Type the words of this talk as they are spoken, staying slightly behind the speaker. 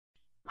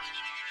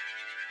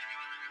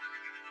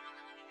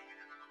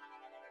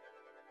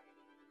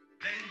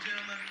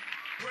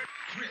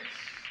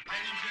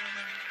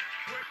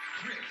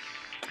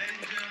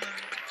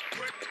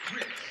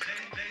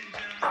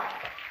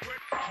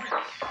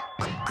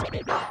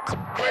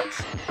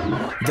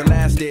The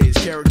last days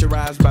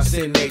characterized by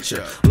sin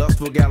nature,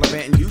 lustful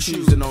gallivanting, you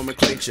choose the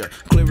nomenclature,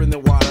 clearing the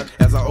water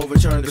as I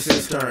overturn the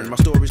cistern. My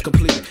story's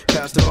complete,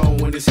 pass the bone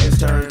when it's his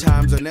turn.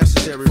 Times are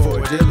necessary for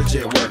a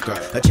diligent worker,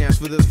 a chance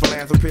for this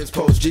philanthropist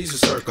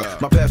post-Jesus circa.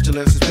 My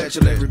pestilence is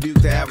petulant,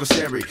 rebuke the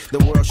adversary, the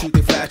world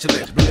shooting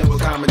flatulent, blend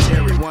with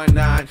commentary.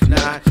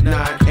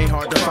 1999, ain't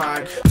hard to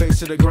find, face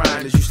to the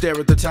grind as you stare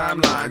at the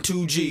timeline.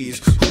 2 G's,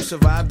 who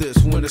survived this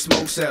when the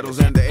smoke settles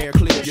and the air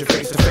clears? You're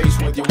face to face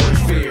with your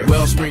worst fear.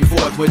 Well, spring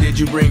forth, what did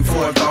you bring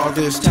forth all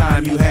this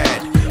time you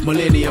had?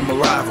 Millennium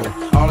arrival.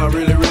 All I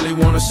really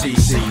wanna see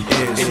is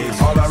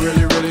all I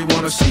really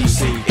wanna see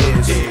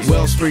is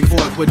well, spring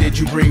forth, what did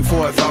you bring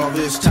forth all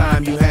this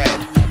time you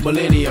had?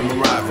 Millennium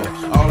arrival.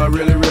 All I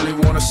really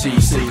wanna see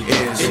is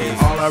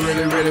all I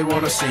really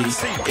wanna see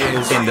is.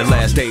 In the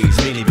last days,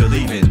 many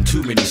believing,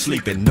 too many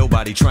sleeping,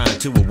 nobody trying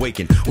to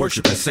awaken,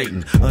 worshiping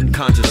Satan,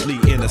 unconsciously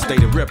in a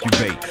state of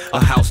reprobate,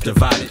 a house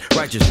divided,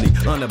 righteously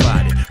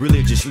unabided,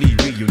 religiously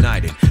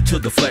reunited, to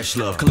the flesh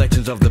love,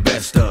 collections of the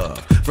best of,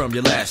 from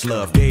your last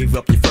love, gave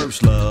up your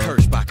first love,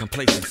 cursed by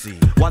complacency,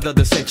 while the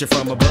descent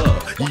from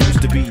above, you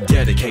used to be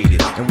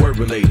dedicated and word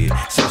related,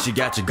 since you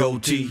got your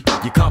goatee,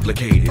 you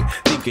complicated,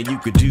 thinking you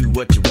could do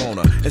what you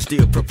wanna, and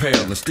still propel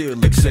and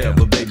still excel,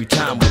 but baby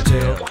time will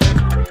tell,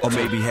 or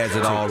maybe has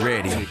it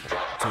already.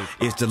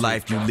 It's the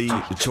life you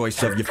lead, the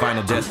choice of your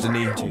final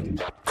destiny.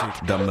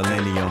 The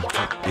millennium,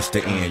 it's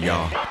the end,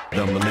 y'all.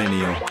 The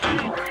millennium.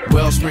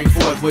 Well, spring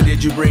forth, what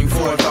did you bring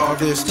forth all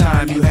this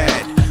time you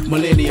had?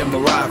 Millennium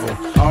arrival.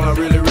 All I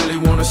really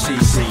wanna see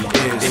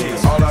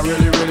is all I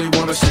really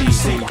wanna see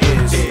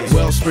is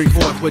well, spring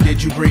forth, what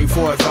did you bring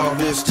forth all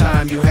this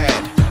time you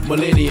had?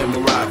 Millennium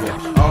arrival.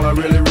 All I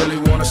really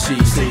wanna see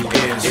is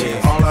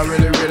all I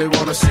really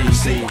wanna see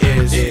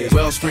is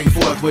well, spring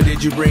forth, what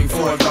did you bring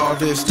forth all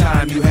this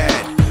time you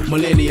had?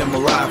 Millennium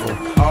arrival.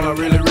 All I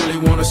really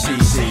wanna see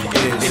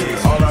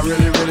is all I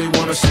really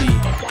wanna see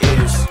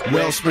is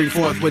well, spring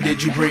forth, what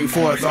did you bring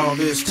forth all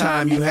this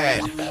time you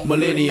had?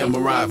 Millennium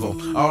arrival.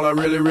 All I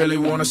really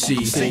wanna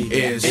see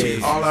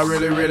is all I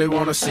really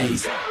wanna see.